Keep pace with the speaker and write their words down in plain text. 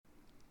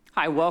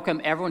Hi,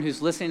 welcome everyone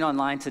who's listening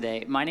online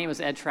today. My name is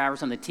Ed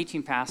Travers. I'm the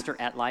teaching pastor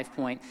at Life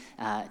Point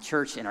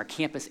Church in our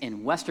campus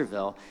in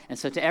Westerville. And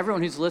so to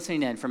everyone who's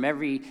listening in from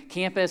every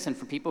campus and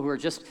for people who are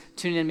just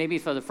tuning in maybe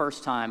for the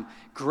first time,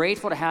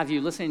 grateful to have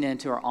you listening in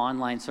to our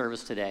online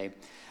service today.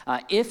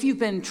 If you've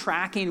been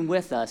tracking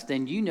with us,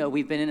 then you know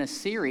we've been in a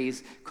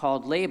series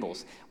called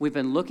Labels. We've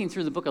been looking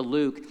through the book of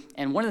Luke,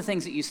 and one of the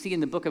things that you see in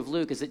the book of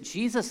Luke is that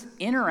Jesus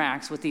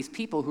interacts with these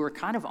people who are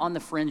kind of on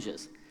the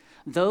fringes,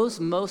 those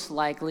most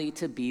likely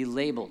to be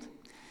labeled.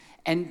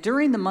 And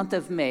during the month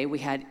of May, we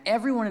had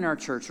everyone in our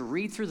church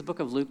read through the book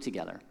of Luke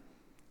together.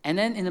 And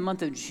then in the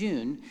month of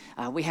June,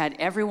 we had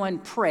everyone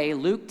pray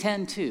Luke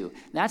 10:2.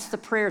 That's the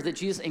prayer that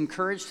Jesus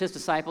encouraged his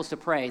disciples to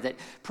pray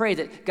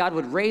that God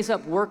would raise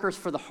up workers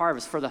for the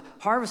harvest. For the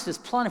harvest is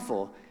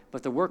plentiful,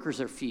 but the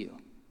workers are few.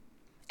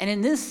 And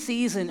in this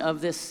season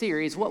of this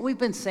series, what we've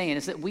been saying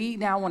is that we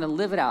now want to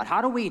live it out. How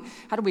do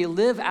we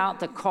live out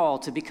the call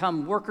to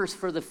become workers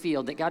for the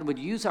field, that God would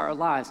use our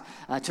lives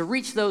to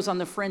reach those on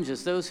the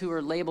fringes, those who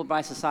are labeled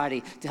by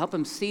society, to help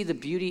them see the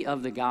beauty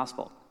of the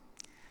gospel?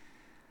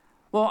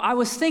 Well, I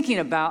was thinking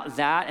about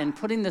that and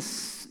putting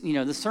this,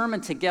 the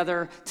sermon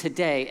together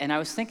today, and I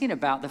was thinking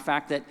about the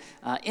fact that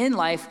in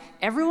life,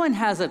 everyone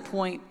has a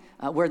point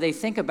where they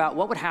think about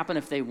what would happen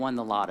if they won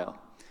the lotto.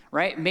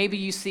 Right? Maybe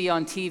you see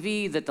on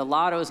TV that the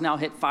lotto has now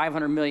hit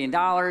 $500 million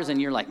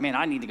and you're like, man,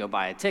 I need to go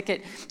buy a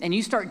ticket. And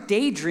you start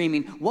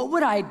daydreaming, what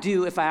would I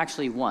do if I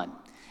actually won?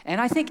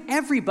 And I think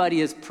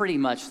everybody has pretty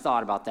much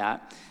thought about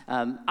that.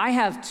 I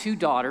have two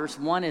daughters.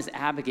 One is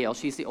Abigail.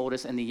 She's the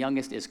oldest, and the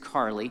youngest is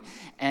Carly.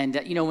 And,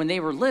 when they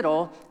were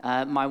little,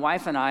 my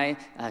wife and I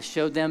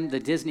showed them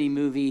the Disney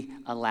movie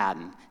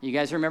Aladdin. You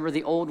guys remember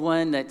the old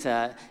one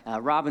that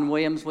Robin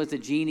Williams was the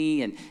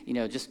genie and,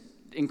 just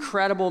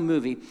incredible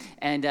movie.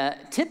 And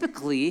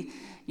typically,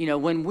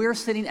 when we're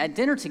sitting at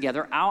dinner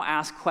together, I'll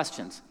ask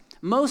questions.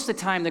 Most of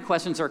the time, the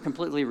questions are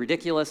completely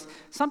ridiculous.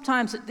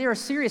 Sometimes there are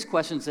serious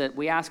questions that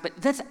we ask, but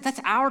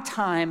that's our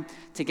time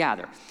to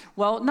gather.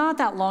 Well, not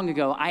that long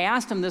ago, I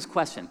asked them this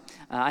question.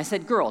 I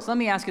said, girls, let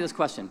me ask you this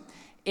question.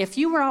 If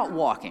you were out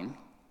walking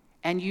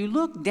and you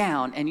looked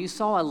down and you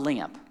saw a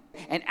lamp,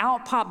 and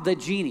out popped the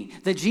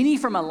genie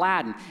from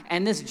Aladdin.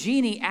 And this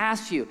genie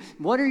asked you,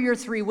 what are your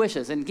 3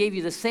 wishes? And gave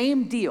you the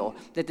same deal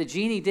that the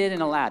genie did in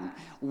Aladdin.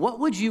 What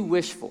would you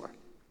wish for?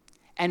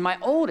 And my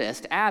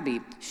oldest, Abby,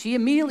 she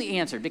immediately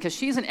answered, because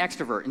she's an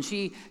extrovert, and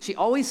she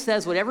always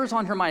says whatever's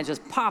on her mind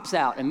just pops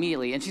out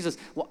immediately. And she says,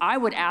 well, I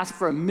would ask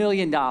for $1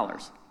 million.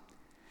 And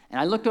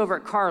I looked over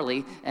at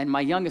Carly, and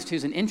my youngest,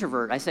 who's an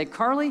introvert. I said,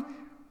 Carly,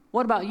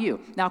 what about you?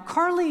 Now,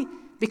 Carly,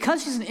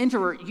 because she's an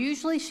introvert,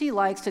 usually she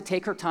likes to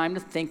take her time to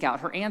think out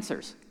her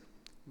answers.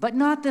 But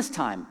not this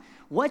time.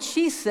 What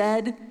she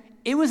said,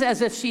 it was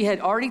as if she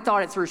had already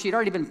thought it through. She'd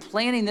already been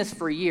planning this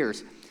for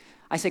years.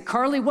 I said,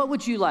 Carly, what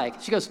would you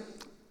like? She goes,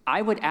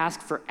 I would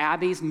ask for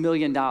Abby's $1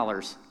 million.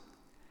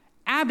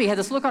 Abby had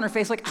this look on her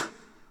face like,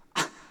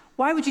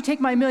 why would you take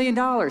my $1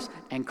 million?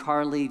 And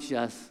Carly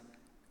just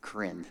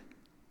grinned.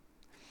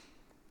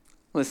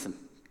 Listen.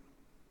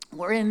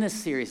 We're in this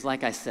series,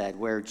 like I said,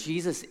 where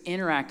Jesus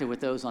interacted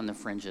with those on the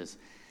fringes.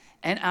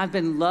 And I've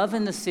been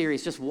loving the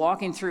series, just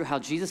walking through how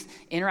Jesus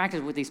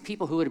interacted with these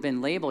people who had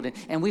been labeled.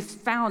 And we've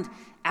found,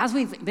 as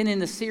we've been in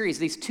the series,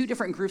 these 2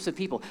 different groups of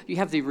people. You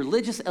have the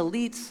religious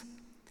elites,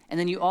 and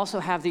then you also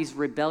have these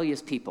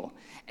rebellious people.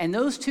 And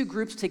those 2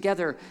 groups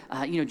together,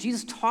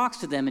 Jesus talks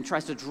to them and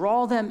tries to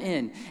draw them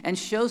in and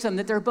shows them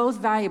that they're both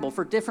valuable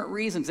for different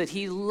reasons, that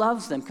he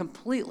loves them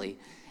completely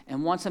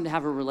and wants them to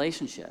have a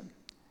relationship.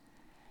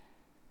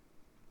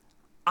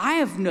 I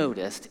have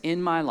noticed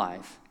in my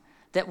life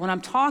that when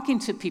I'm talking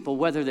to people,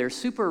 whether they're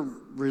super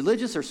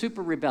religious or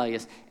super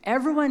rebellious,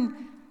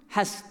 everyone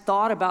has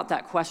thought about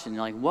that question.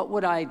 Like, what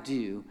would I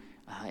do,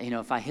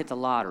 if I hit the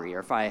lottery or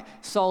if I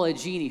saw a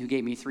genie who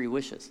gave me 3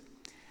 wishes?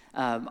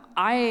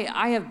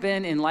 I have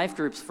been in life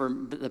groups for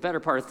the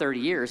better part of 30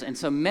 years, and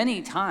so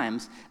many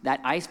times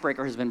that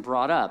icebreaker has been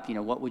brought up,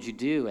 what would you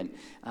do?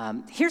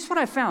 And here's what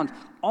I found.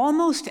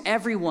 Almost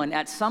everyone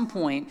at some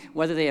point,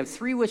 whether they have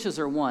 3 wishes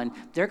or 1,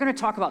 they're going to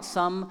talk about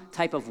some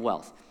type of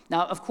wealth.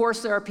 Now, of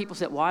course, there are people who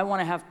say, well, I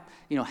want to have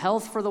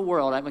health for the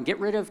world. I want to get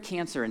rid of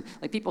cancer, and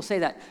people say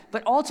that.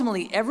 But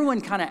ultimately,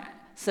 everyone kind of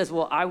says,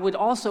 well, I would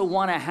also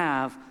want to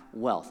have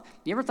wealth.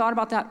 You ever thought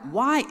about that?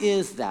 Why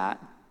is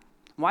that?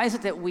 Why is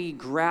it that we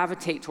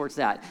gravitate towards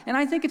that? And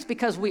I think it's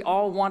because we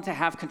all want to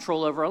have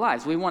control over our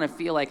lives. We want to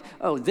feel like,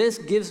 oh, this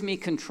gives me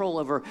control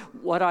over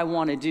what I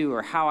want to do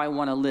or how I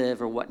want to live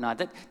or whatnot.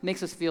 That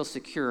makes us feel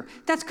secure.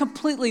 That's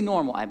completely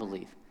normal, I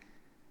believe.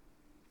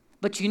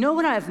 But you know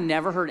what I've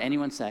never heard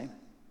anyone say?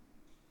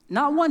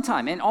 Not one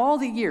time in all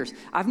the years.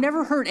 I've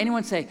never heard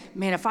anyone say,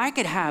 man, if I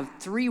could have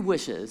 3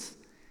 wishes,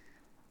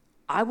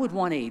 I would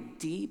want a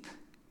deep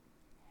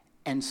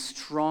and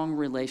strong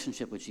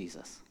relationship with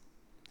Jesus.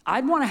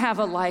 I'd want to have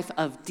a life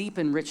of deep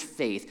and rich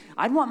faith.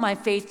 I'd want my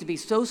faith to be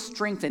so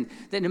strengthened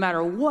that no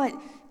matter what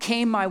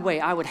came my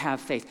way, I would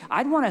have faith.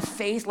 I'd want a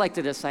faith like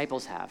the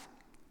disciples have.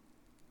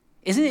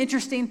 Isn't it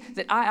interesting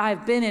that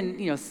I've been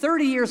in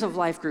 30 years of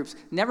life groups,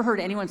 never heard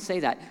anyone say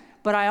that.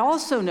 But I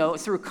also know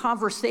through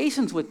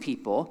conversations with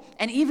people,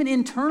 and even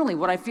internally,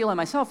 what I feel in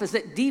myself is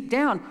that deep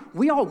down,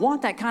 we all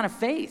want that kind of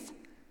faith.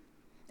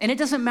 And it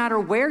doesn't matter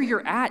where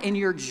you're at in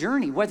your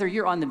journey, whether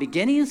you're on the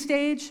beginning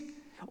stage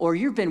or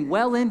you've been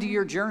well into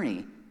your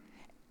journey,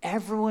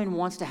 everyone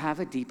wants to have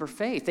a deeper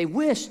faith. They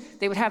wish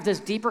they would have this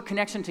deeper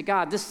connection to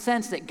God, this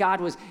sense that God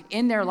was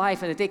in their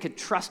life and that they could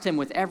trust him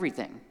with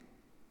everything.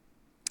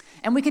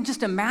 And we can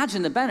just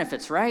imagine the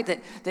benefits, right?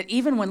 That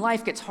even when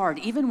life gets hard,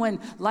 even when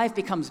life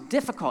becomes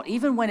difficult,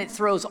 even when it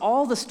throws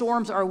all the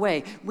storms our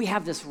way, we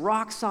have this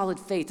rock solid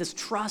faith, this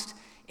trust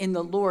in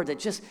the Lord that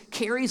just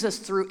carries us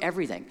through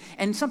everything.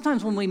 And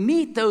sometimes when we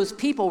meet those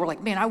people, we're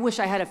like, man, I wish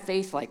I had a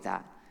faith like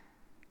that.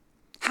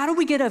 How do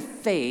we get a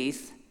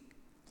faith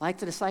like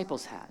the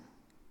disciples had?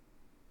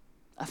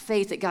 A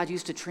faith that God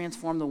used to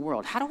transform the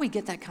world. How do we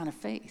get that kind of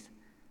faith?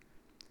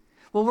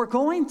 Well, we're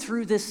going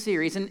through this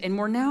series, and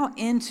we're now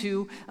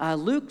into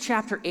Luke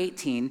chapter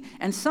 18,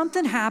 and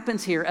something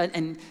happens here,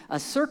 a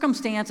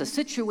circumstance, a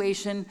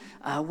situation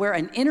where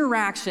an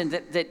interaction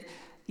that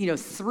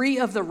three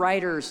of the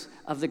writers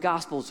of the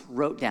Gospels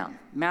wrote down,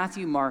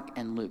 Matthew, Mark,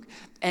 and Luke.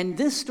 And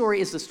this story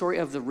is the story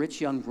of the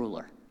rich young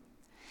ruler.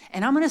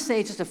 And I'm going to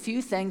say just a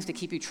few things to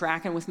keep you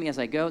tracking with me as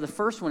I go. The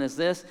first one is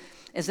this,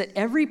 is that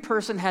every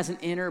person has an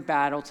inner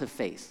battle to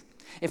face.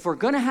 If we're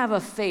going to have a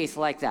faith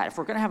like that, if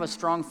we're going to have a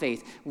strong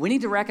faith, we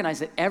need to recognize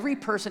that every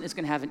person is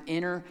going to have an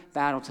inner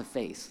battle to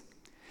face.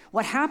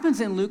 What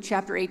happens in Luke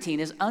chapter 18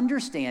 is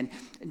understand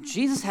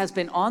Jesus has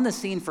been on the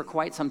scene for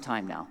quite some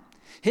time now.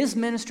 His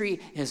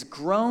ministry has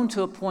grown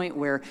to a point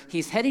where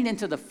he's heading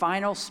into the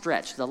final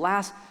stretch, the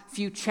last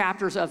few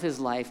chapters of his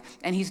life,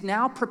 and he's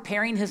now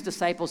preparing his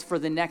disciples for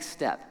the next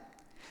step,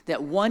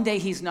 that one day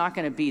he's not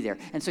going to be there.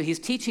 And so he's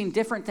teaching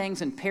different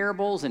things in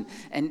parables and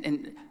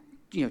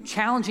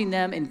challenging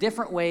them in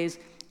different ways.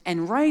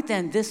 And right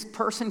then, this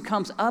person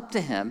comes up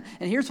to him.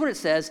 And here's what it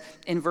says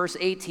in verse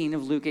 18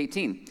 of Luke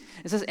 18.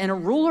 It says, "And a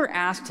ruler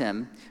asked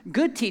him,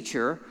 'Good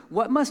teacher,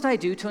 what must I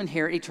do to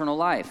inherit eternal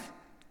life?'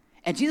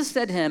 And Jesus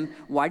said to him,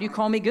 'Why do you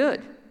call me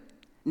good?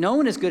 No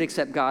one is good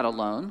except God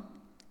alone.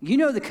 You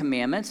know the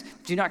commandments.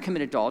 Do not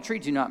commit adultery.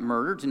 Do not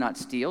murder. Do not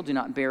steal. Do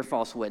not bear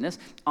false witness.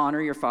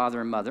 Honor your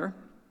father and mother.'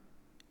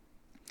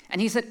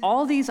 And he said,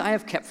 'All these I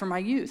have kept from my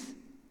youth.'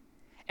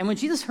 And when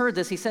Jesus heard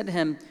this, he said to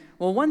him,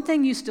 'Well, one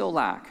thing you still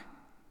lack.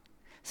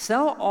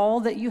 Sell all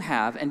that you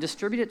have and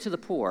distribute it to the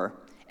poor,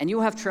 and you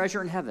will have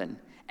treasure in heaven.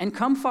 And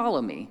come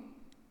follow me.'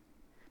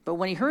 But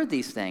when he heard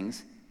these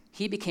things,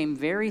 he became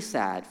very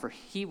sad, for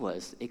he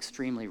was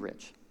extremely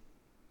rich."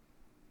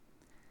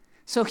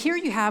 So here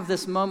you have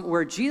this moment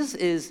where Jesus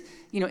is,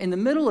 in the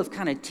middle of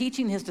kind of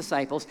teaching his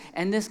disciples,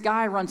 and this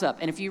guy runs up.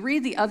 And if you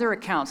read the other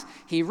accounts,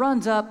 he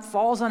runs up,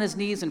 falls on his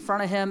knees in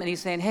front of him, and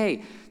he's saying,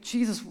 "Hey,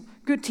 Jesus,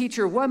 good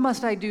teacher, what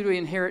must I do to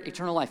inherit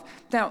eternal life?"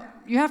 Now,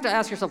 you have to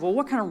ask yourself, well,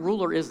 what kind of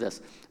ruler is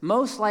this?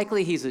 Most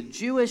likely he's a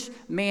Jewish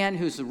man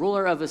who's the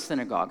ruler of a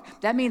synagogue.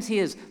 That means he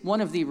is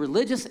one of the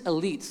religious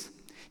elites.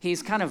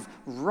 He's kind of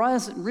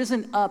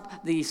risen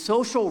up the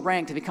social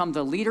rank to become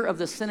the leader of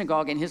the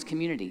synagogue in his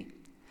community.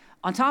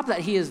 On top of that,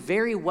 he is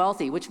very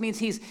wealthy, which means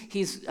he's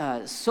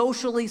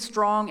socially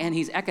strong and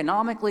he's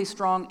economically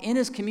strong in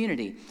his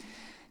community.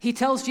 He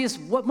tells Jesus,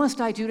 "What must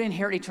I do to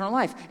inherit eternal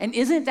life?" And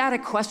isn't that a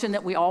question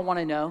that we all want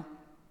to know?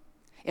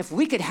 If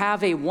we could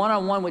have a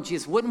one-on-one with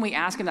Jesus, wouldn't we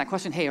ask him that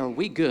question? Hey, are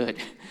we good?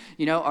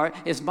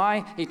 Is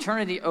my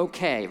eternity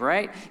okay,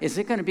 right? Is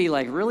it going to be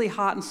like really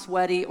hot and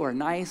sweaty or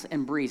nice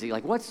and breezy?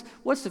 Like what's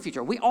the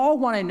future? We all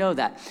want to know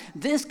that.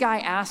 This guy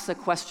asks a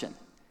question.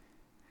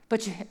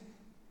 But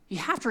you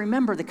have to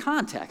remember the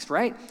context,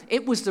 right?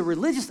 It was the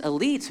religious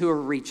elites who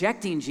were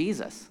rejecting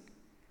Jesus.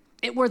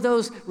 It were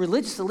those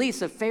religious elites,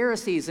 the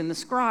Pharisees and the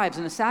scribes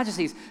and the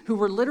Sadducees, who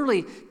were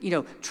literally,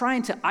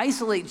 trying to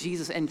isolate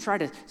Jesus and try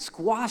to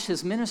squash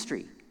his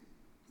ministry.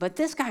 But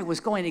this guy was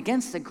going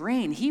against the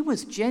grain. He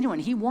was genuine.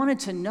 He wanted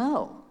to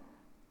know.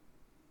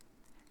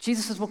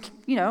 Jesus says, we'll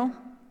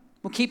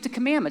keep the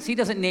commandments. He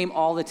doesn't name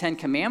all the 10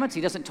 commandments.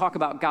 He doesn't talk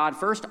about God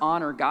first,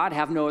 honor God,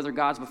 have no other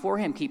gods before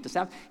him, keep the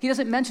Sabbath. He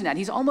doesn't mention that.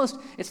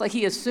 It's like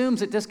he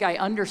assumes that this guy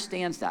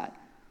understands that.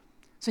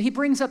 So he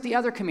brings up the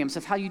other commandments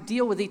of how you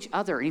deal with each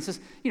other. And he says,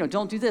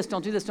 don't do this,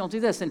 don't do this, don't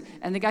do this.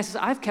 And the guy says,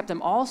 "I've kept them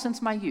all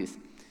since my youth."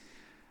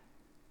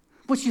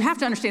 Which you have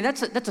to understand,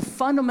 that's a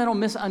fundamental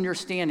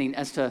misunderstanding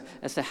as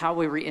to how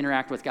we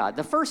interact with God.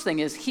 The first thing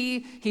is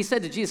he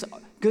said to Jesus,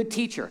 "Good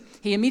teacher."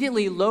 He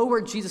immediately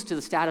lowered Jesus to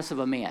the status of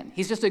a man.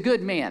 He's just a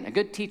good man, a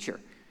good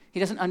teacher. He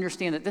doesn't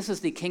understand that this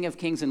is the King of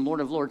Kings and Lord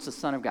of Lords, the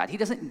Son of God. He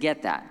doesn't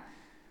get that.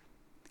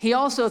 He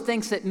also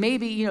thinks that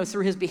maybe,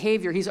 through his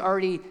behavior, he's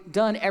already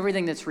done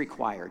everything that's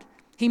required.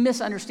 He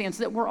misunderstands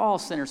that we're all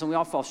sinners and we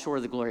all fall short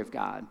of the glory of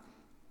God.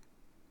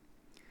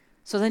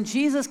 So then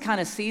Jesus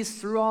kind of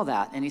sees through all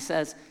that and he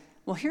says,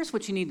 "Well, here's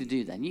what you need to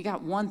do then. You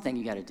got one thing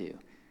you got to do.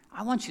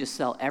 I want you to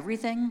sell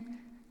everything,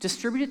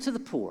 distribute it to the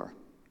poor.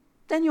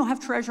 Then you'll have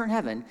treasure in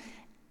heaven.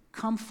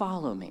 Come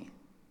follow me."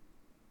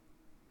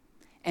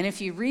 And if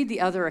you read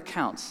the other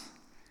accounts,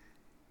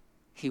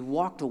 he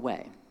walked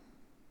away.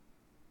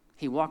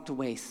 He walked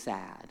away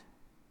sad.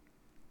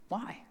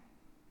 Why?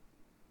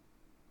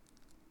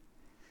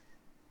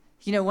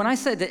 You know, when I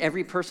said that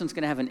every person's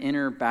going to have an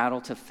inner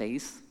battle to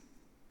face,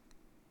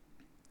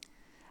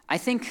 I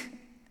think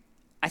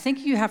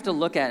you have to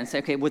look at it and say,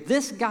 okay, with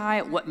this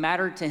guy, what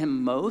mattered to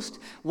him most?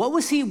 What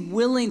was he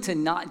willing to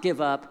not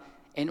give up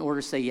in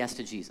order to say yes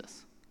to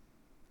Jesus?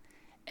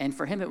 And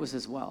for him, it was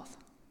his wealth.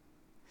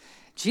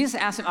 Jesus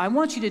asked him, I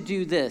want you to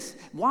do this.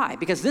 Why?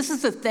 Because this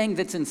is the thing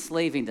that's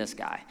enslaving this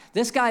guy.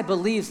 This guy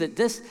believes that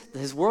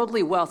his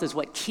worldly wealth is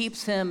what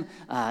keeps him,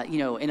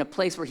 in a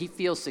place where he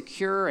feels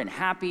secure and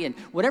happy. And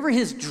whatever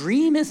his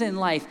dream is in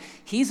life,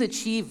 he's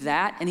achieved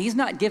that, and he's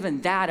not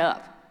given that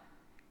up.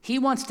 He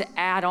wants to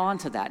add on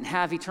to that and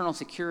have eternal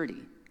security.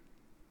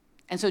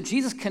 And so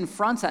Jesus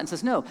confronts that and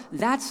says, no,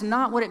 that's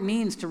not what it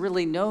means to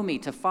really know me,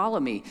 to follow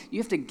me. You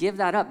have to give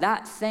that up,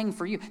 that thing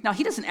for you. Now,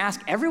 he doesn't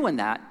ask everyone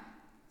that,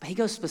 but he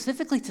goes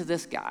specifically to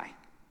this guy.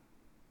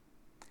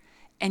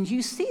 And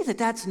you see that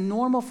that's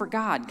normal for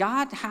God.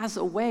 God has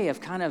a way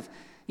of kind of,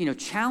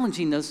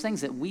 challenging those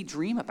things that we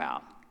dream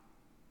about.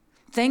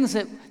 Things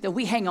that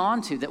we hang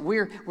on to, that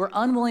we're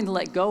unwilling to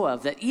let go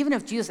of, that even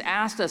if Jesus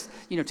asked us,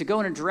 to go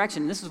in a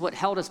direction, and this is what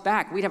held us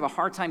back, we'd have a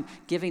hard time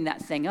giving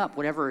that thing up,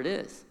 whatever it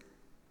is.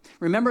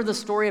 Remember the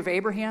story of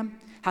Abraham?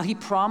 How he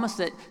promised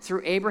that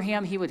through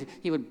Abraham he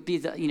would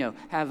be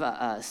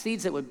have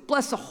seeds that would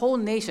bless the whole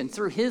nation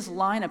through his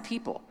line of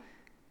people.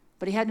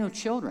 But he had no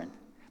children.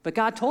 But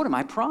God told him,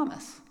 I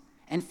promise.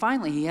 And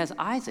finally he has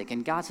Isaac,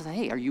 and God says,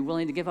 hey, are you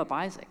willing to give up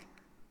Isaac?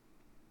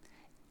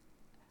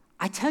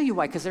 I tell you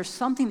why, because there's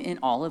something in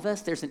all of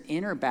us. There's an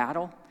inner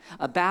battle,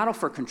 a battle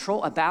for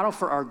control, a battle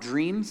for our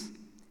dreams.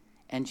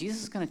 And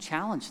Jesus is going to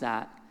challenge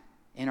that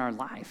in our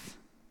life.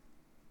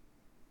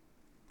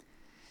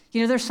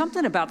 There's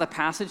something about the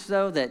passage,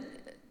 though, that,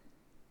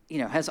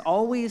 has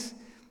always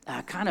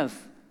kind of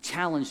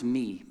challenged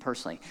me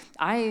personally.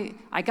 I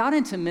got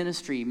into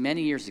ministry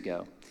many years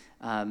ago,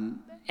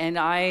 and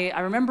I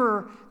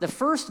remember the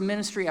first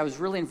ministry I was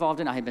really involved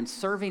in. I had been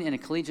serving in a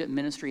collegiate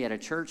ministry at a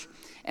church,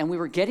 and we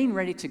were getting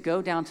ready to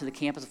go down to the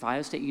campus of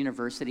Ohio State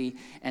University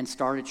and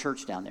start a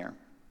church down there.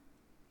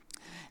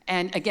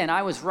 And again,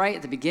 I was right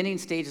at the beginning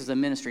stages of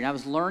ministry, and I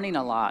was learning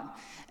a lot,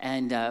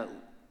 and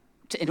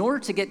in order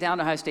to get down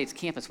to Ohio State's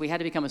campus, we had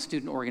to become a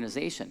student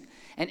organization.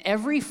 And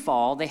every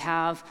fall, they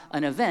have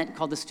an event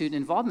called the Student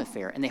Involvement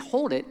Fair, and they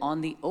hold it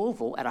on the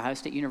Oval at Ohio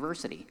State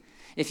University.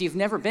 If you've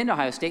never been to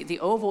Ohio State, the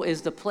Oval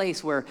is the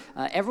place where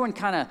everyone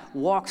kind of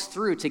walks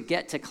through to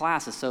get to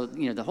classes. So,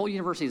 the whole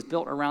university is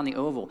built around the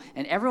Oval,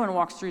 and everyone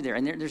walks through there.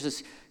 And there's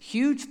this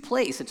huge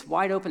place. It's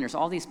wide open. There's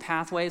all these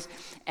pathways.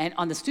 And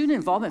on the Student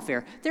Involvement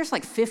Fair, there's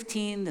like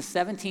 15 to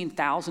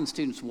 17,000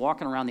 students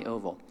walking around the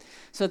Oval.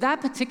 So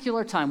that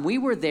particular time, we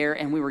were there,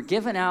 and we were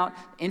giving out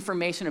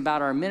information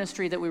about our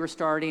ministry that we were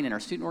starting and our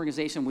student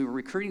organization. We were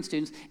recruiting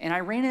students, and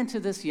I ran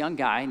into this young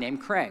guy named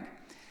Craig.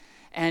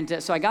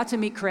 And so I got to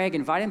meet Craig,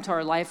 invite him to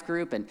our life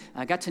group, and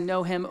I got to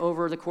know him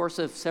over the course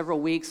of several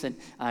weeks, and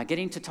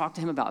getting to talk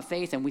to him about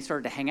faith, and we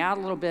started to hang out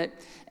a little bit.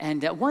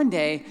 And one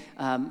day,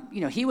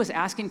 he was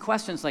asking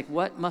questions like,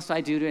 what must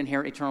I do to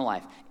inherit eternal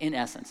life, in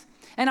essence?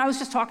 And I was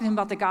just talking to him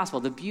about the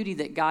gospel, the beauty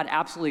that God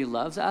absolutely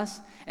loves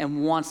us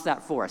and wants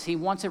that for us. He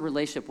wants a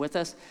relationship with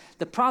us.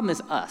 The problem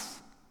is us,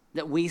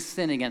 that we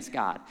sin against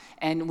God.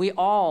 And we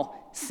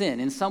all sin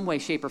in some way,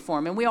 shape, or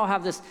form. And we all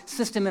have this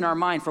system in our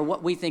mind for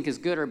what we think is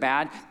good or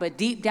bad. But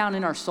deep down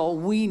in our soul,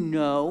 we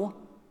know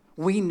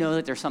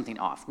that there's something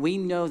off. We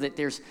know that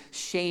there's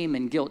shame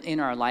and guilt in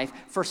our life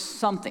for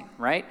something,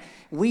 right?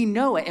 We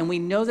know it, and we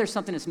know there's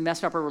something that's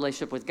messed up our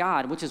relationship with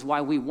God, which is why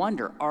we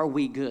wonder, are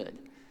we good?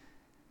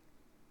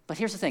 But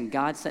here's the thing.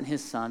 God sent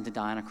his son to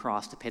die on a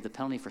cross to pay the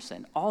penalty for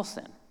sin, all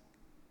sin.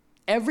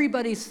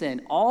 Everybody's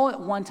sin, all at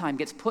one time,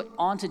 gets put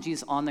onto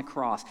Jesus on the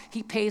cross.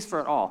 He pays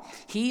for it all.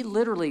 He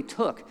literally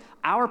took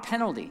our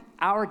penalty,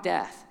 our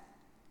death,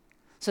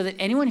 so that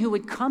anyone who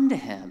would come to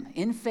him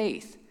in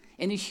faith,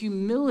 in the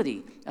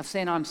humility of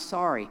saying, I'm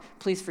sorry,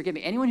 please forgive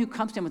me. Anyone who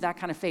comes to him with that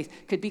kind of faith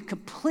could be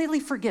completely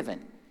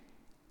forgiven,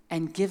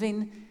 and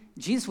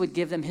Jesus would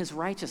give them his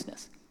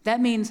righteousness. That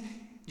means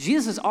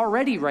Jesus is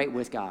already right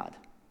with God.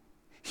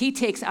 He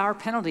takes our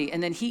penalty,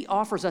 and then he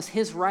offers us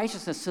his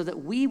righteousness so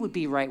that we would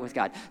be right with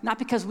God. Not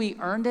because we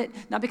earned it,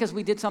 not because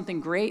we did something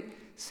great,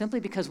 simply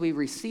because we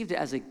received it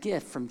as a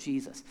gift from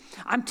Jesus.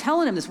 I'm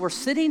telling him this. We're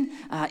sitting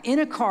in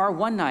a car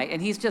one night,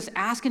 and he's just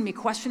asking me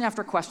question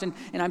after question,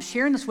 and I'm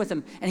sharing this with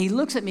him, and he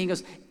looks at me and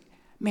goes,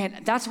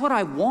 man, that's what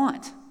I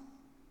want.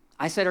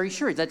 I said, are you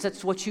sure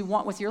that's what you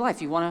want with your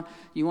life? You want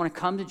to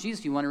come to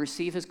Jesus? You want to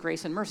receive his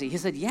grace and mercy? He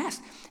said, yes.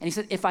 And he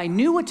said, if I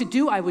knew what to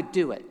do, I would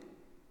do it.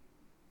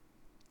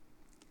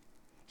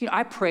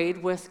 I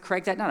prayed with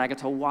Craig that night. I got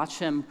to watch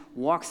him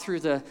walk through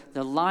the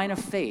line of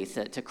faith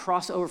to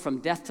cross over from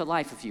death to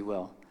life, if you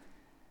will.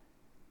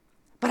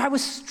 But I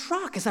was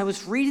struck as I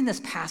was reading this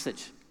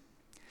passage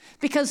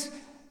because,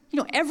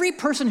 every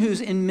person who's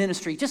in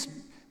ministry,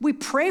 we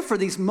pray for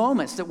these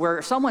moments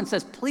where someone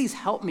says, please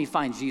help me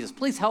find Jesus.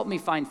 Please help me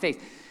find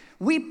faith.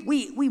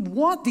 We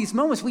want these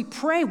moments. We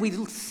pray. We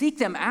seek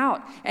them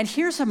out. And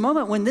here's a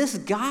moment when this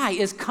guy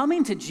is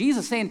coming to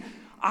Jesus saying,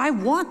 I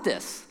want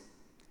this.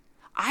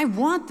 I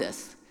want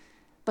this.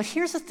 But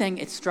here's the thing,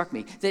 it struck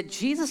me, that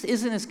Jesus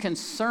isn't as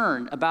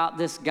concerned about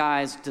this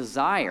guy's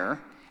desire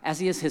as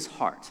he is his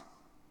heart.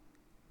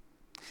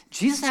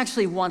 Jesus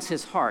actually wants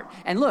his heart.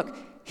 And look,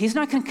 he's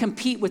not going to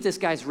compete with this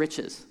guy's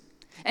riches.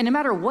 And no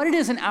matter what it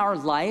is in our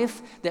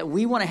life that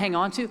we want to hang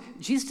on to,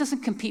 Jesus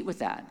doesn't compete with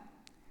that.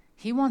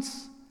 He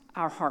wants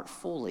our heart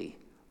fully,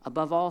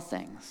 above all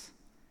things.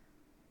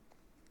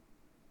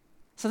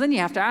 So then you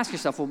have to ask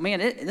yourself, well, man,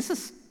 this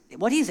is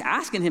what he's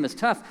asking him is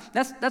tough.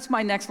 That's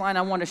my next line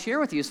I want to share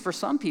with you is for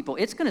some people,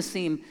 it's going to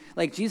seem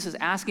like Jesus is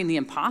asking the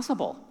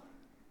impossible.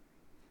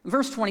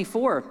 Verse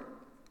 24,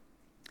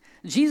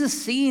 Jesus,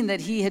 seeing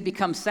that he had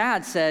become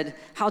sad, said,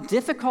 how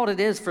difficult it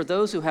is for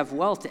those who have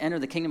wealth to enter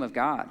the kingdom of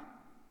God.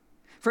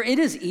 For it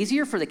is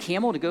easier for the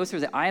camel to go through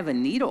the eye of a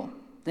needle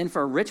than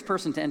for a rich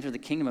person to enter the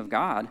kingdom of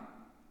God.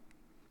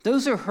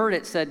 Those who heard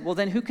it said, well,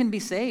 then who can be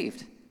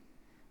saved?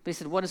 But he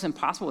said, what is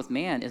impossible with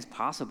man is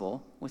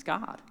possible with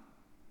God.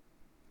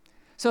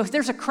 So if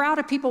there's a crowd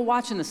of people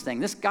watching this thing,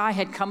 this guy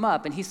had come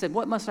up and he said,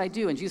 what must I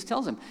do? And Jesus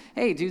tells him,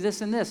 hey, do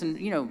this and this,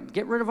 and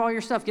get rid of all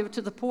your stuff, give it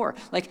to the poor.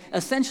 Like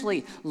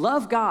essentially,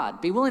 love God,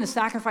 be willing to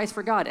sacrifice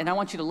for God, and I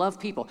want you to love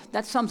people.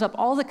 That sums up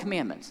all the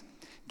commandments.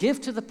 Give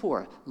to the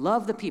poor,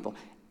 love the people.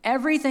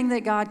 Everything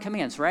that God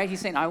commands, right? He's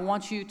saying, I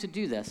want you to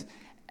do this.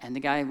 And the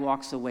guy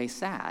walks away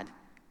sad.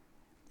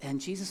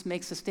 And Jesus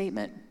makes a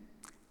statement,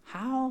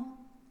 how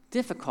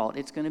difficult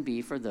it's going to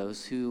be for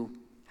those who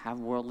have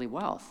worldly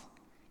wealth.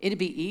 It'd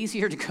be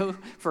easier to go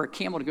for a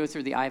camel to go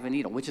through the eye of a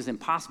needle, which is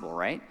impossible,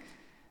 right?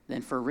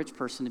 Than for a rich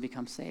person to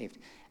become saved.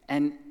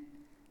 And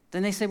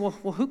then they say, well,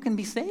 who can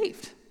be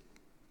saved?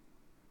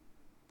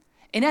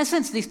 In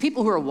essence, these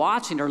people who are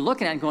watching are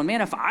looking at it and going,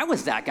 man, if I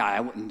was that guy, I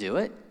wouldn't do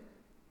it.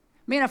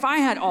 Man, if I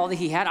had all that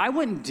he had, I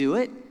wouldn't do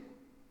it.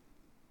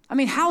 I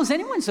mean, how is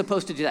anyone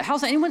supposed to do that? How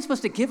is anyone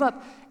supposed to give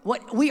up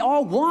what we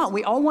all want?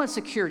 We all want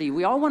security.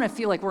 We all want to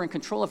feel like we're in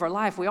control of our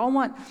life. We all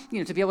want,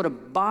 to be able to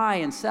buy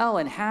and sell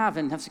and have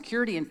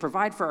security and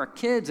provide for our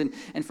kids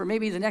and for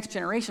maybe the next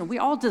generation. We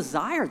all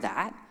desire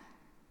that.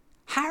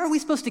 How are we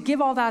supposed to give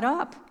all that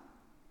up?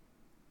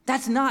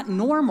 That's not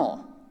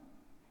normal.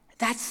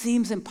 That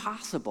seems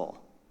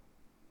impossible.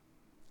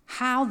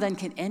 How then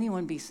can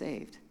anyone be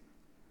saved?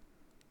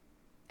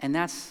 And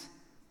that's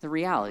the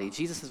reality.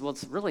 Jesus says, well,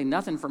 it's really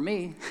nothing for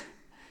me.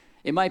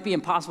 It might be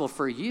impossible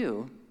for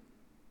you,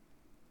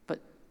 but,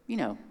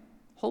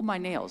 hold my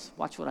nails.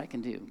 Watch what I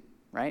can do,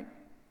 right?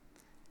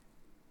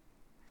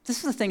 This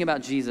is the thing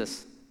about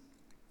Jesus,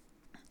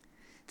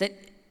 that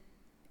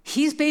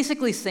he's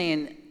basically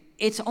saying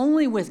it's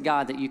only with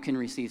God that you can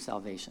receive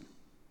salvation.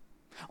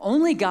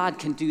 Only God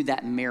can do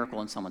that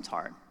miracle in someone's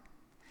heart.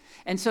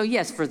 And so,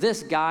 yes, for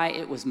this guy,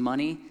 it was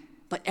money,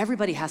 but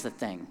everybody has a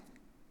thing.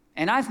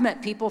 And I've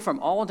met people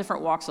from all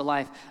different walks of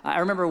life. I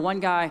remember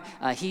one guy,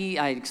 I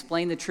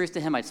explained the truth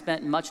to him. I'd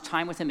spent much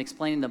time with him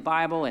explaining the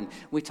Bible, and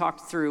we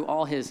talked through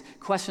all his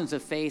questions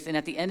of faith. And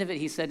at the end of it,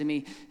 he said to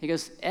me, he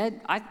goes, Ed,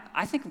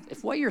 I think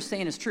if what you're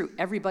saying is true,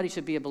 everybody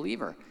should be a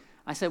believer.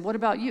 I said, what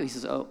about you? He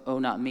says, oh,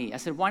 not me. I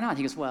said, why not?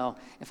 He goes, well,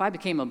 if I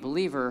became a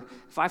believer,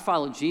 if I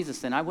followed Jesus,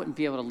 then I wouldn't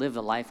be able to live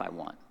the life I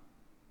want.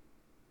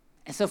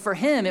 And so for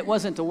him, it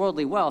wasn't the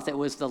worldly wealth, it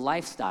was the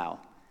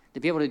lifestyle. To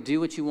be able to do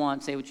what you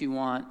want, say what you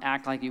want,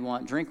 act like you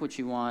want, drink what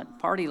you want,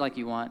 party like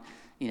you want,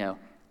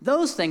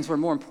 those things were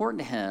more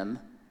important to him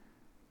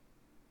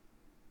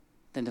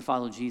than to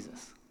follow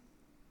Jesus.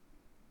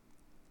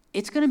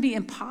 It's going to be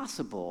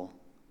impossible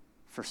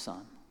for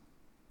some.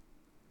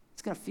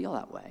 It's going to feel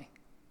that way.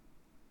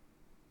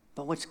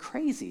 But what's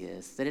crazy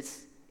is that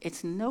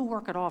it's no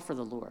work at all for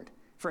the Lord,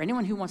 for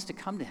anyone who wants to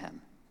come to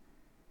him.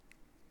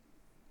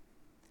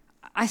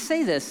 I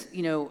say this,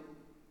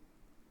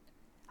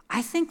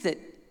 I think that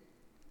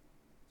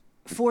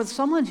for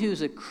someone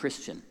who's a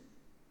Christian,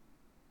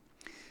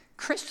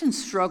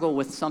 Christians struggle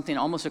with something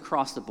almost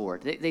across the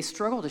board. They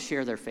struggle to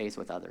share their faith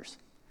with others,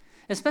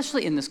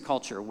 especially in this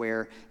culture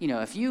where,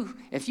 if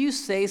you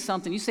say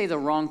something, you say the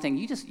wrong thing,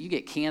 you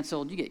get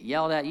canceled, you get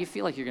yelled at, you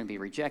feel like you're going to be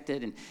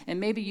rejected, and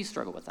maybe you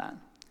struggle with that.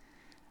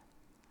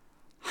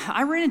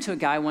 I ran into a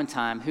guy one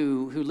time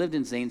who lived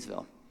in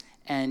Zanesville.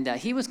 And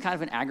he was kind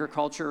of an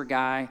agriculture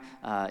guy.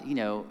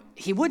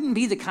 He wouldn't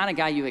be the kind of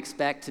guy you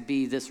expect to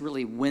be this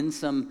really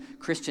winsome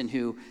Christian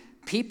who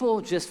people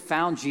just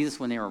found Jesus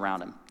when they were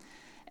around him.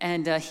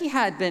 And he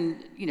had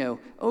been,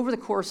 over the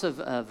course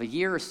of a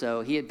year or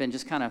so, he had been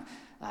just kind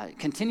of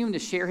continuing to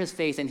share his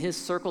faith in his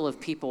circle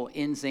of people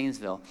in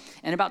Zanesville.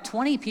 And about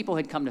 20 people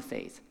had come to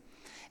faith.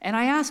 And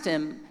I asked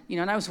him,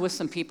 and I was with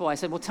some people, I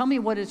said, well, tell me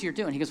what it is you're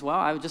doing. He goes,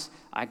 well,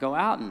 I go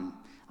out and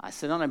I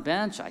sit on a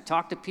bench, I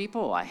talk to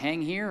people, I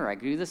hang here, I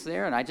do this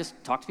there, and I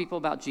just talk to people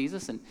about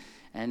Jesus,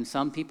 and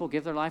some people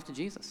give their life to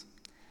Jesus.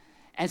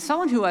 And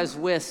someone who I was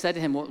with said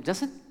to him, well,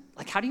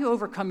 how do you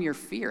overcome your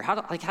fear? How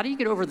do you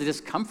get over the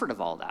discomfort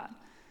of all that?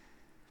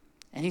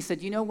 And he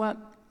said, you know what?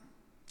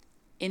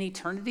 In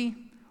eternity,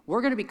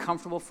 we're going to be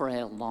comfortable for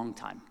a long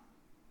time.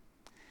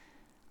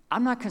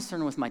 I'm not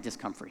concerned with my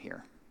discomfort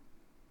here.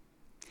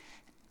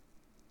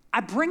 I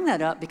bring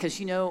that up because,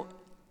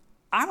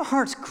 our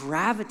hearts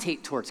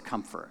gravitate towards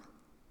comfort.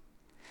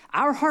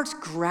 Our hearts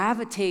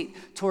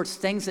gravitate towards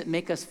things that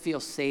make us feel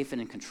safe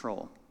and in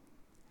control.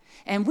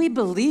 And we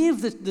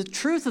believe that the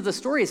truth of the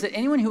story is that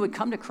anyone who would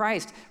come to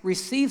Christ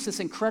receives this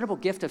incredible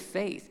gift of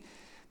faith.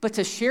 But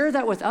to share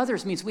that with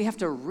others means we have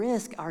to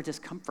risk our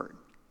discomfort.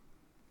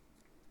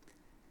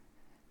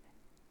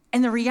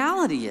 And the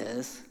reality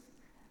is,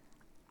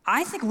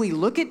 I think we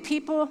look at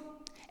people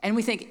and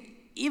we think,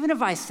 even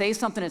if I say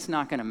something, it's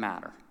not going to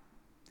matter.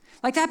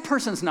 Like, that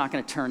person's not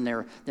going to turn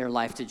their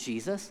life to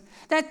Jesus.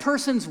 That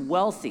person's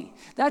wealthy.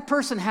 That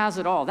person has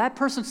it all. That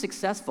person's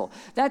successful.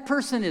 That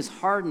person is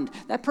hardened.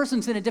 That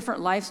person's in a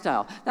different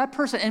lifestyle. That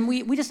person, and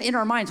we just, in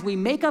our minds, we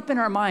make up in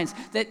our minds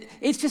that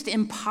it's just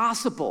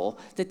impossible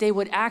that they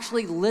would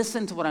actually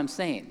listen to what I'm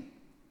saying.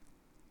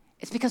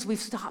 It's because we've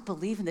stopped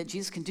believing that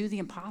Jesus can do the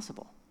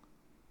impossible.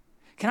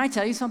 Can I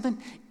tell you something?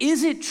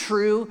 Is it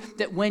true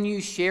that when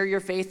you share your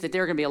faith that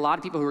there are going to be a lot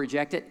of people who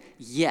reject it?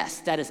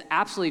 Yes, that is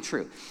absolutely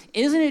true.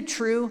 Isn't it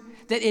true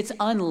that it's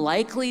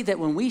unlikely that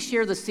when we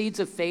share the seeds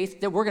of faith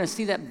that we're going to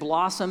see that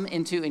blossom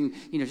into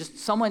just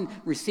someone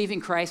receiving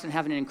Christ and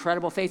having an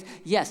incredible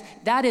faith? Yes,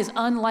 that is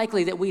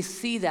unlikely that we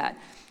see that.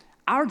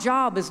 Our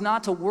job is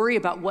not to worry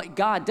about what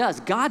God does.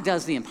 God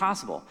does the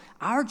impossible.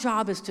 Our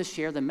job is to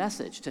share the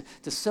message,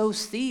 to sow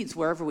seeds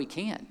wherever we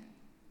can.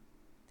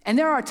 And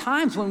there are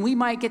times when we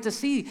might get to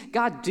see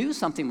God do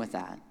something with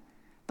that.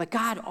 But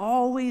God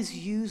always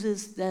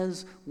uses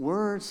those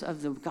words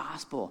of the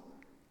gospel.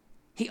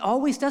 He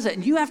always does it.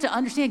 And you have to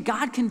understand,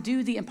 God can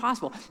do the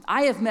impossible.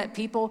 I have met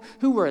people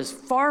who were as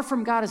far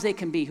from God as they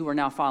can be who are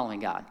now following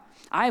God.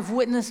 I have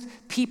witnessed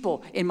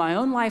people in my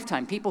own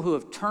lifetime, people who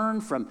have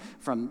turned from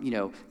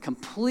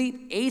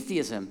complete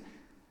atheism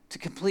to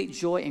complete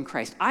joy in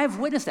Christ. I have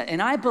witnessed that,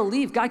 and I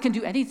believe God can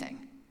do anything.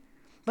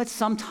 But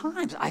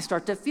sometimes I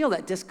start to feel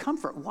that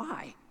discomfort.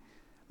 Why?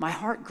 My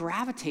heart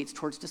gravitates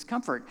towards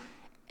discomfort.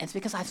 And it's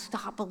because I've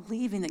stopped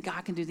believing that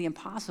God can do the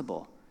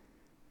impossible.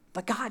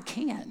 But God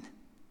can.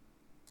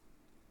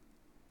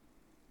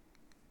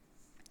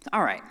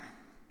 All right.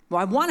 Well,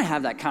 I want to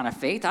have that kind of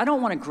faith. I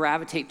don't want to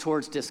gravitate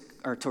towards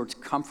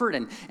comfort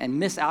and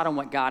miss out on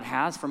what God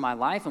has for my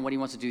life and what he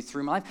wants to do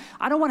through my life.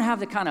 I don't want to have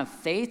the kind of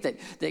faith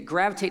that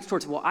gravitates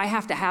towards, well, I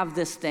have to have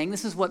this thing.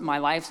 This is what my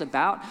life's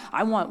about.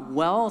 I want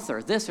wealth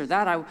or this or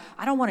that.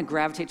 I don't want to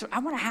gravitate towards, I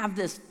want to have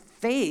this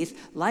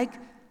faith like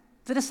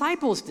the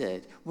disciples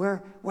did,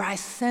 where I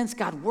sense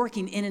God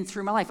working in and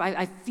through my life.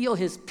 I feel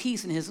his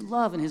peace and his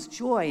love and his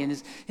joy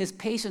and his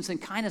patience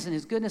and kindness and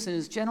his goodness and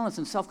his gentleness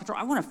and self-control.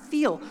 I want to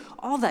feel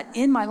all that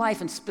in my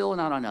life and spill it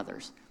out on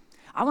others.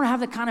 I want to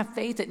have the kind of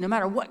faith that no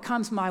matter what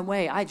comes my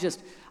way,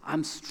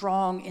 I'm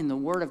strong in the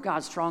word of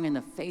God, strong in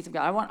the faith of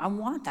God. I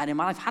want that in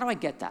my life. How do I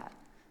get that?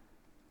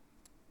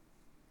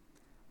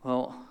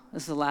 Well,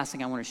 this is the last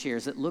thing I want to share,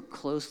 is that look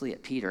closely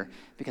at Peter,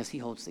 because he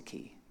holds the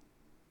key.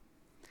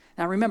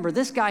 Now remember,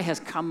 this guy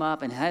has come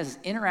up and has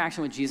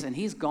interaction with Jesus, and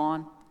he's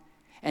gone.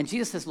 And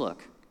Jesus says,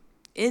 look,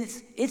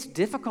 it's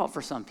difficult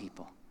for some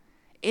people.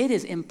 It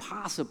is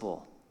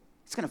impossible.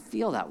 It's going to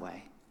feel that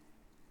way.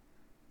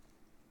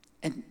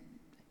 And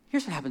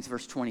here's what happens,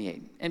 verse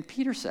 28. And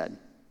Peter said,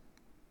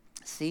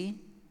 see,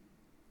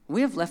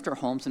 we have left our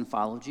homes and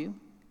followed you.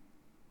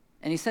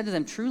 And he said to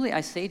them, truly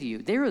I say to you,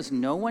 there is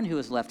no one who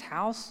has left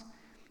house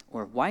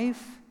or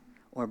wife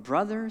or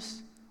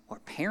brothers or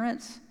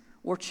parents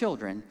or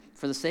children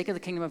for the sake of the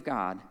kingdom of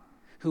God,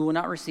 who will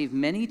not receive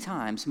many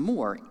times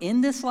more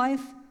in this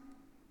life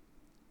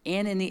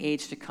and in the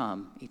age to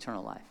come,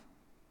 eternal life.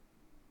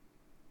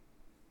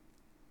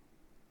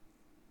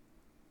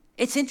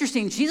 It's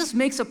interesting. Jesus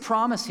makes a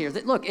promise here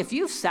that, look, if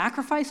you've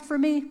sacrificed for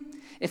me,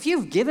 if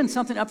you've given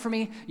something up for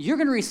me, you're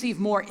going to receive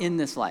more in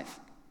this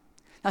life.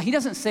 Now, he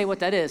doesn't say what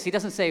that is. He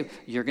doesn't say,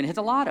 you're going to hit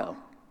the lotto.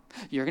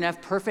 You're going to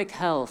have perfect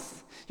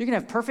health. You're going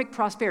to have perfect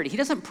prosperity. He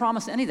doesn't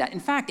promise any of that. In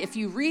fact, if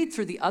you read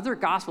through the other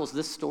Gospels,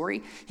 this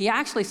story, he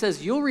actually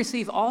says you'll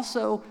receive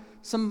also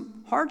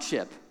some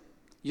hardship.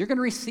 You're going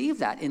to receive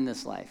that in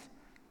this life.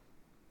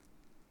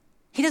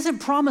 He doesn't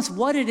promise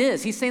what it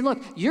is. He's saying,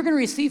 look, you're going to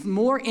receive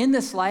more in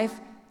this life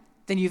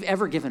than you've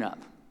ever given up.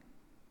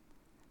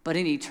 But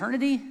in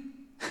eternity,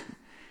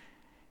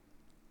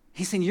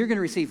 he's saying you're going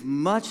to receive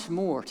much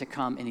more to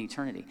come in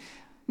eternity.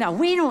 Now,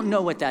 we don't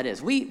know what that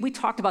is. We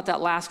talked about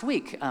that last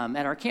week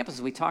at our campus.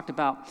 We talked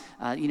about,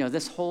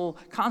 this whole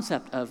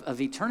concept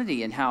of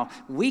eternity and how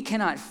we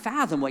cannot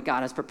fathom what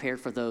God has prepared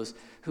for those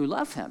who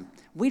love him.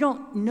 We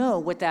don't know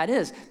what that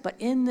is. But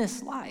in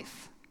this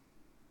life,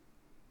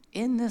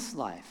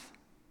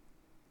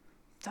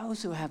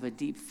 those who have a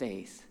deep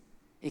faith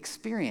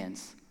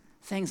experience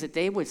things that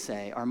they would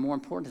say are more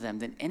important to them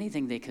than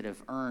anything they could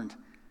have earned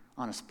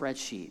on a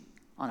spreadsheet,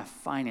 on a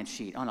finance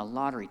sheet, on a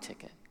lottery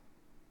ticket.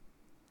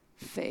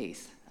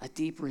 Faith, a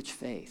deep, rich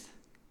faith.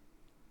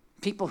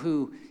 People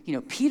who,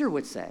 Peter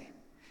would say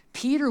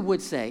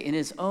in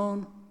his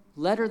own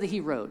letter that he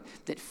wrote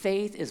that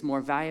faith is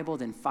more valuable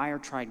than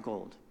fire-tried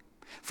gold.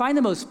 Find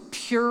the most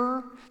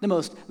pure, the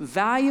most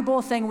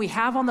valuable thing we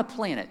have on the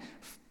planet.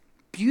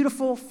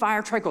 Beautiful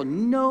fire triangle,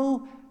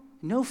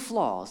 no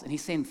flaws. And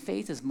he's saying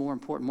faith is more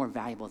important, more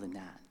valuable than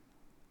that.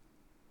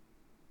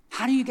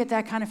 How do you get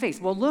that kind of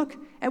faith? Well, look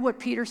at what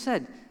Peter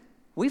said.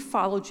 We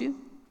followed you.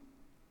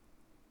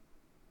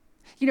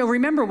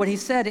 Remember what he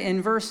said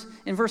in verse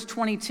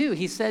 22.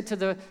 He said to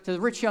the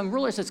rich young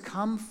ruler, he says,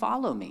 come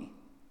follow me.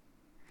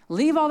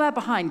 Leave all that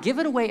behind, give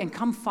it away, and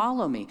come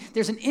follow me.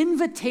 There's an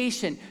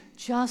invitation,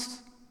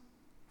 just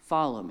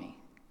follow me.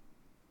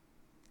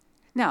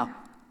 Now,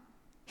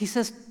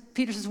 Peter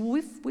says,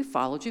 well, we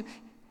followed you.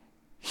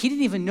 He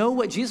didn't even know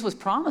what Jesus was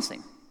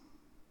promising.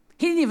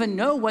 He didn't even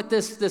know what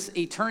this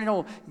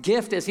eternal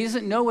gift is. He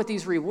doesn't know what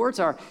these rewards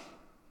are.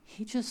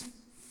 He just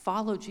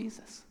followed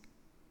Jesus.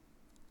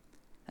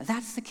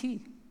 That's the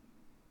key.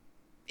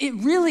 It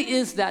really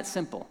is that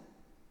simple.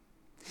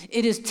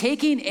 It is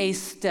taking a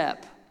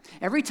step.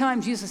 Every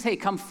time Jesus says, hey,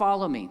 come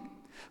follow me.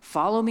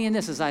 Follow me in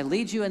this as I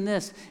lead you in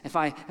this. If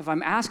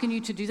I'm asking you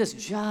to do this,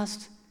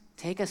 just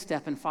take a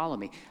step and follow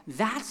me.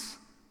 That's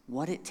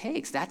what it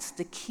takes. That's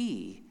the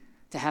key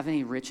to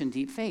having a rich and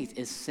deep faith,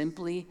 is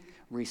simply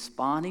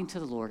responding to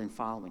the Lord and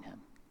following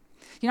him.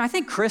 I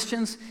think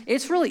Christians,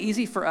 it's really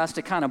easy for us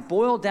to kind of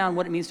boil down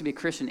what it means to be a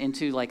Christian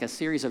into like a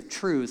series of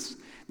truths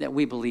that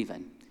we believe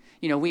in.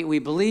 We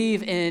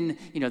believe in,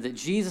 that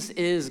Jesus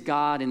is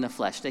God in the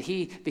flesh, that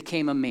he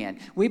became a man.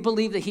 We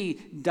believe that he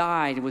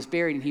died and was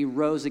buried and he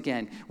rose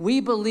again. We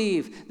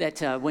believe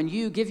that when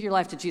you give your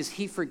life to Jesus,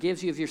 he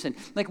forgives you of your sin.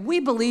 Like, we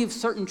believe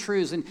certain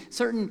truths and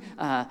certain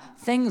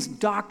things,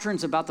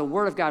 doctrines about the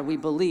Word of God we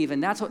believe,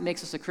 and that's what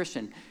makes us a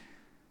Christian.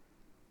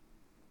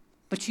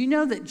 But you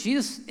know that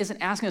Jesus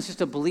isn't asking us just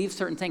to believe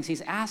certain things.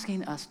 He's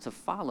asking us to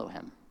follow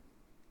him,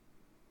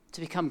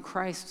 to become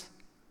Christ's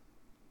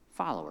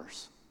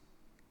followers.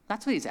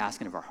 That's what he's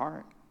asking of our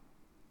heart.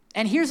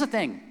 And here's the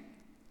thing.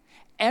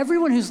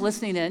 Everyone who's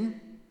listening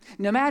in,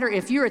 no matter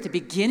if you're at the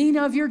beginning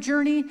of your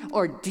journey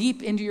or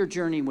deep into your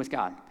journey with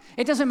God,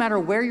 it doesn't matter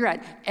where you're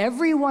at.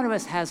 Every one of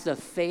us has the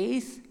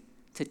faith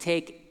to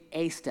take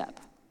a step.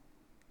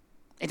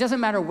 It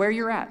doesn't matter where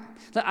you're at.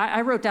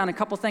 I wrote down a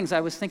couple things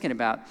I was thinking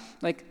about.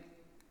 Like,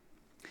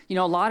 a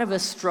lot of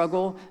us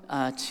struggle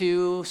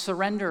to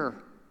surrender.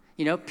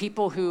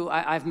 People who,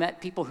 I've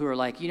met people who are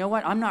like, you know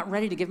what, I'm not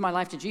ready to give my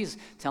life to Jesus.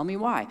 Tell me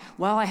why.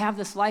 Well, I have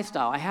this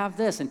lifestyle. I have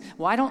this. And,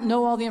 well, I don't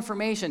know all the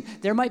information.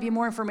 There might be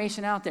more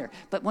information out there.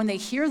 But when they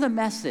hear the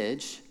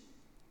message,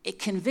 it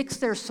convicts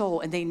their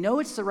soul, and they know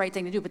it's the right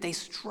thing to do, but they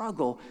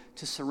struggle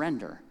to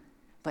surrender.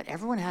 But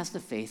everyone has the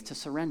faith to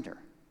surrender.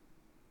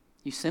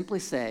 You simply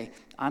say,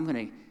 I'm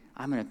going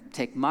to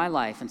take my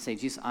life and say,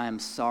 Jesus, I am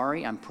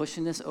sorry. I'm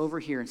pushing this over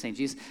here and saying,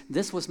 Jesus,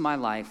 this was my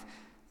life.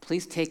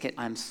 Please take it.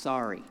 I'm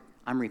sorry.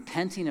 I'm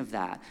repenting of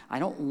that. I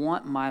don't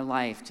want my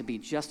life to be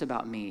just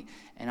about me,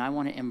 and I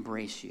want to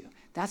embrace you.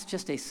 That's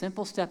just a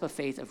simple step of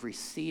faith of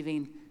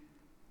receiving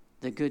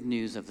the good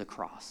news of the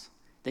cross,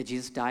 that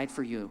Jesus died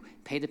for you,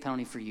 paid the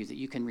penalty for you, that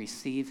you can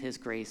receive his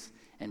grace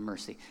and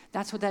mercy.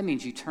 That's what that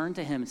means. You turn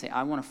to him and say,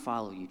 I want to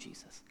follow you,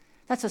 Jesus.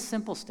 That's a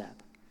simple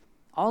step.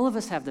 All of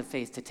us have the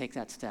faith to take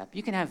that step.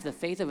 You can have the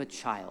faith of a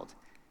child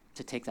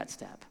to take that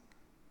step.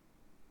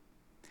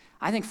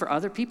 I think for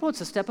other people,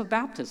 it's a step of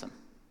baptism.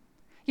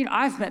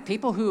 I've met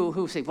people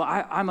who say,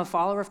 well, I'm a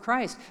follower of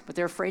Christ, but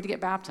they're afraid to get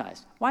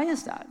baptized. Why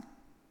is that?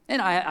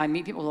 And I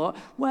meet people who go,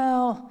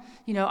 well,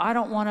 I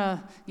don't want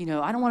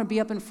to be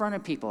up in front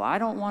of people. I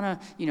don't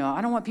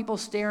want people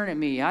staring at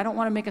me. I don't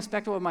want to make a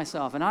spectacle of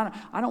myself. And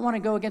I don't want to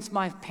go against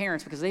my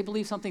parents because they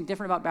believe something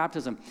different about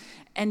baptism.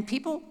 And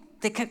people,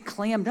 they get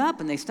clammed up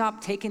and they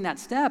stop taking that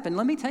step. And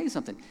let me tell you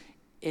something.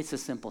 It's a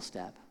simple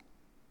step.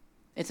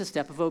 It's a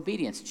step of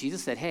obedience.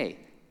 Jesus said, hey,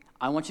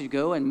 I want you to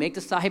go and make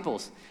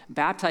disciples,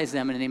 baptize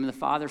them in the name of the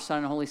Father, Son,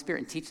 and Holy Spirit,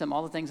 and teach them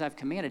all the things I've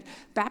commanded.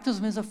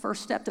 Baptism is the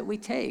first step that we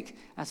take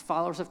as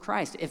followers of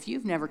Christ. If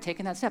you've never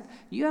taken that step,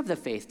 you have the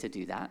faith to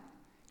do that.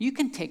 You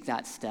can take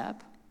that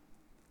step.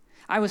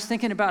 I was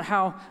thinking about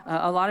how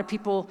a lot of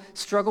people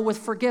struggle with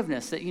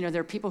forgiveness, that,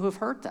 there are people who've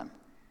hurt them.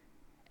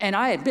 And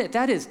I admit,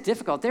 that is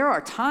difficult. There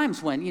are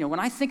times when, when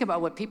I think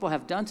about what people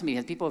have done to me,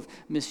 as people have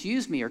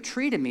misused me or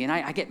treated me, and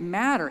I get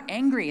mad or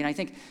angry, and I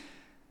think,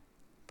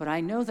 but I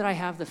know that I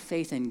have the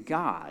faith in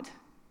God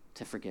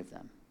to forgive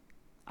them.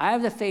 I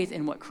have the faith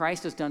in what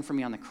Christ has done for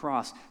me on the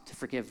cross to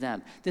forgive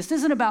them. This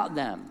isn't about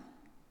them.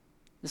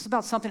 This is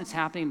about something that's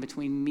happening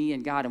between me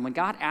and God. And when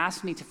God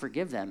asks me to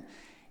forgive them,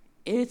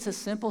 it's a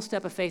simple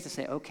step of faith to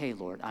say, okay,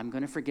 Lord, I'm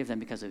going to forgive them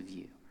because of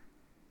you.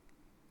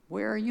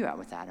 Where are you at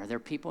with that? Are there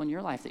people in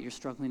your life that you're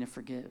struggling to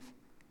forgive?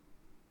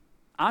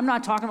 I'm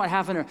not talking about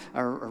having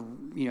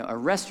a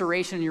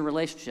restoration in your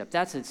relationship.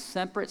 That's a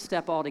separate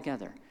step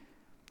altogether.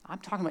 I'm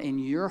talking about in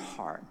your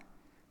heart,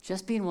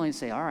 just being willing to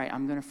say, all right,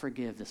 I'm going to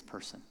forgive this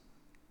person.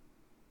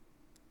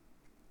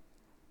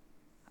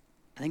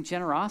 I think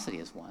generosity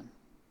is one.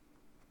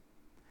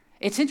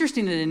 It's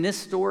interesting that in this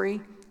story,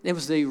 there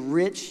was a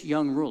rich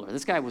young ruler.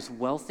 This guy was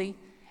wealthy,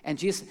 and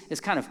Jesus is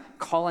kind of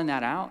calling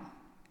that out.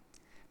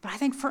 But I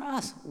think for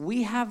us,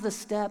 we have the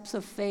steps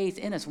of faith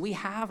in us. We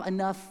have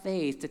enough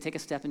faith to take a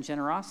step in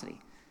generosity.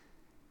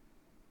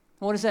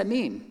 What does that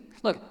mean?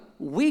 Look,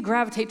 we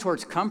gravitate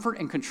towards comfort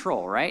and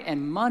control, right?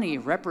 And money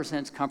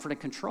represents comfort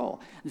and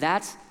control.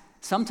 That's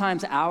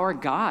sometimes our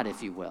God,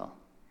 if you will.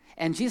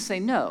 And Jesus say,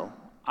 no,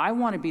 I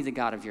want to be the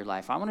God of your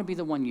life. I want to be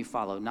the one you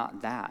follow,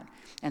 not that.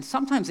 And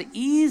sometimes the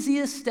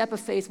easiest step of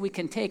faith we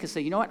can take is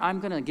say, you know what? I'm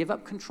going to give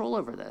up control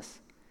over this.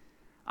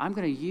 I'm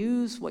going to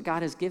use what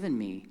God has given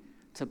me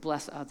to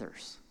bless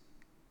others.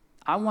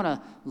 I want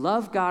to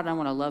love God and I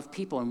want to love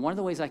people. And one of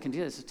the ways I can do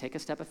this is to take a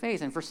step of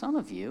faith. And for some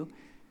of you,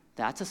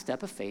 that's a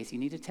step of faith you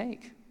need to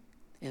take,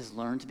 is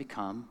learn to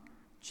become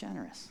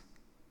generous.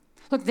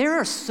 Look, there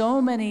are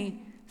so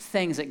many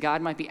things that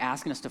God might be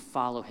asking us to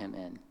follow him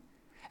in.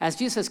 As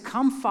Jesus says,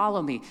 come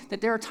follow me, that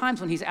there are times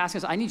when he's asking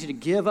us, I need you to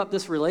give up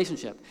this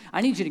relationship.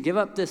 I need you to give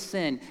up this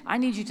sin. I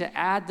need you to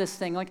add this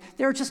thing. Like,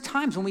 there are just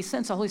times when we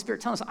sense the Holy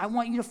Spirit telling us, I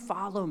want you to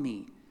follow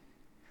me.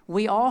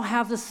 We all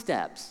have the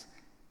steps.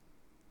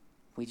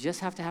 We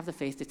just have to have the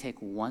faith to take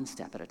one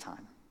step at a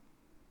time.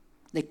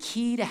 The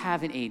key to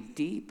having a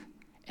deep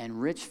and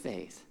rich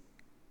faith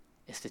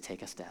is to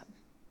take a step.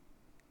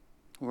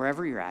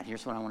 Wherever you're at,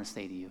 here's what I want to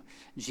say to you.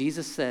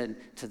 Jesus said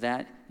to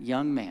that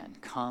young man,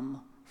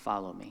 come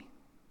follow me.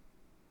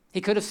 He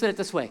could have said it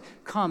this way,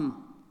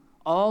 come,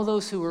 all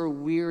those who are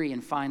weary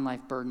and find life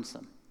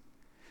burdensome.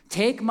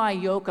 Take my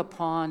yoke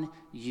upon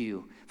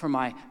you, for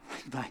my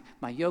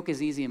yoke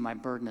is easy and my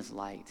burden is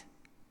light.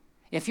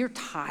 If you're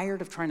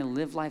tired of trying to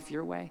live life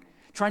your way,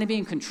 trying to be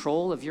in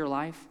control of your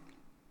life,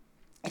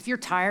 if you're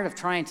tired of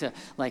trying to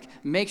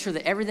make sure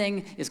that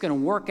everything is going to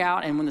work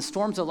out, and when the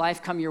storms of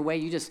life come your way,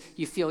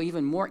 you feel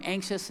even more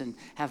anxious and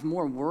have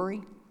more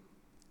worry,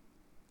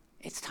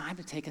 it's time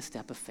to take a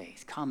step of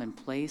faith. Come and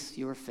place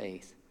your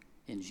faith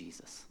in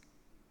Jesus.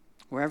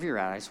 Wherever you're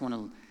at, I just want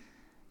to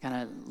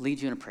kind of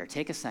lead you in a prayer.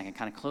 Take a second,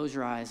 kind of close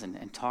your eyes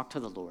and talk to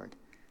the Lord.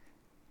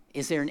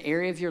 Is there an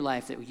area of your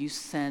life that you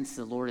sense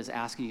the Lord is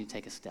asking you to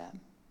take a step?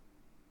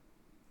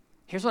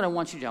 Here's what I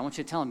want you to do. I want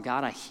you to tell him,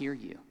 God, I hear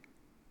you.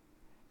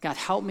 God,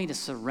 help me to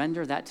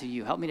surrender that to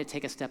you. Help me to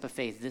take a step of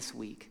faith this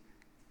week.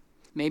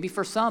 Maybe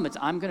for some, it's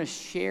I'm going to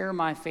share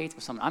my faith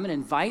with someone. I'm going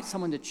to invite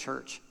someone to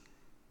church.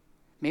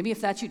 Maybe if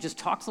that's you, just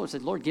talk to the Lord. Say,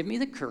 Lord, give me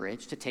the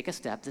courage to take a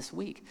step this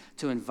week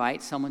to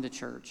invite someone to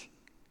church.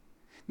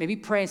 Maybe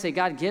pray and say,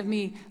 God, give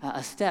me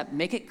a step.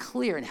 Make it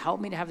clear and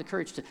help me to have the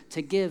courage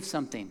to give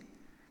something,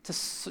 to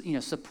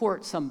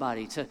support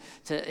somebody,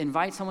 to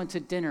invite someone to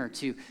dinner,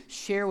 to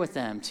share with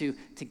them, to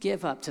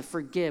give up, to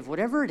forgive.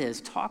 Whatever it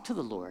is, talk to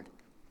the Lord.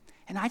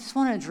 And I just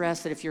want to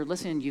address that if you're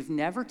listening, you've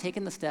never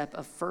taken the step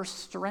of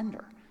first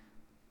surrender.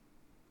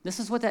 This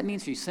is what that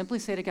means for you. Simply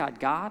say to God,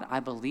 God, I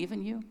believe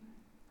in you.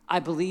 I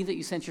believe that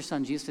you sent your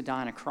son Jesus to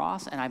die on a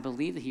cross, and I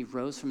believe that he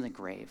rose from the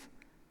grave.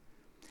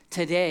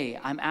 Today,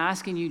 I'm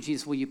asking you,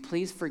 Jesus, will you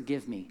please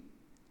forgive me?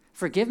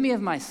 Forgive me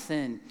of my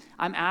sin.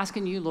 I'm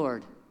asking you,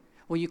 Lord,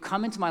 will you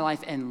come into my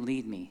life and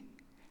lead me?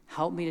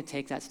 Help me to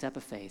take that step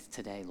of faith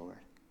today, Lord.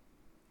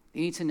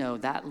 You need to know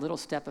that little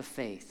step of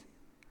faith.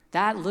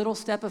 That little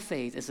step of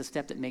faith is the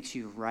step that makes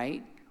you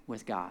right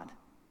with God.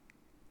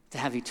 To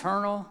have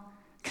eternal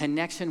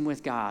connection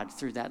with God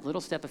through that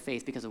little step of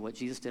faith because of what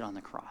Jesus did on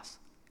the cross.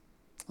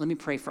 Let me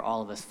pray for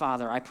all of us.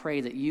 Father, I pray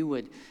that you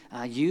would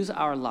use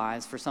our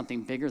lives for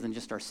something bigger than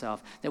just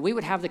ourselves, that we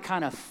would have the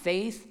kind of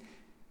faith,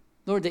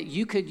 Lord, that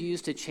you could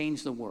use to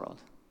change the world.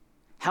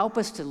 Help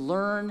us to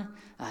learn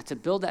to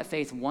build that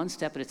faith one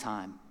step at a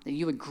time, that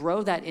you would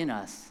grow that in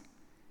us.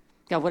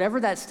 God, whatever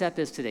that step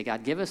is today,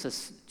 God, give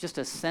us just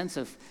a sense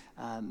of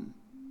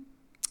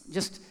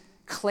just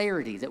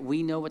clarity that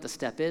we know what the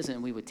step is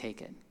and we would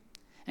take it.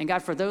 And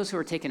God, for those who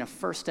are taking a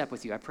first step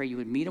with you, I pray you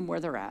would meet them where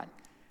they're at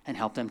and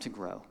help them to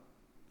grow.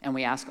 And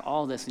we ask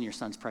all this in your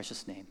son's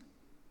precious name.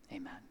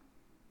 Amen.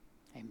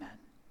 Amen.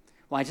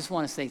 Well, I just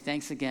want to say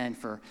thanks again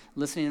for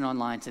listening in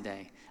online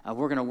today.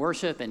 We're going to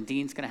worship, and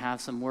Dean's going to have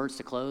some words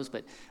to close,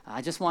 but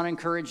I just want to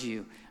encourage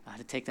you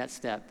to take that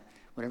step,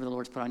 whatever the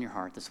Lord's put on your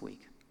heart this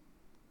week.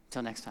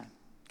 Until next time,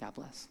 God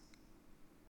bless.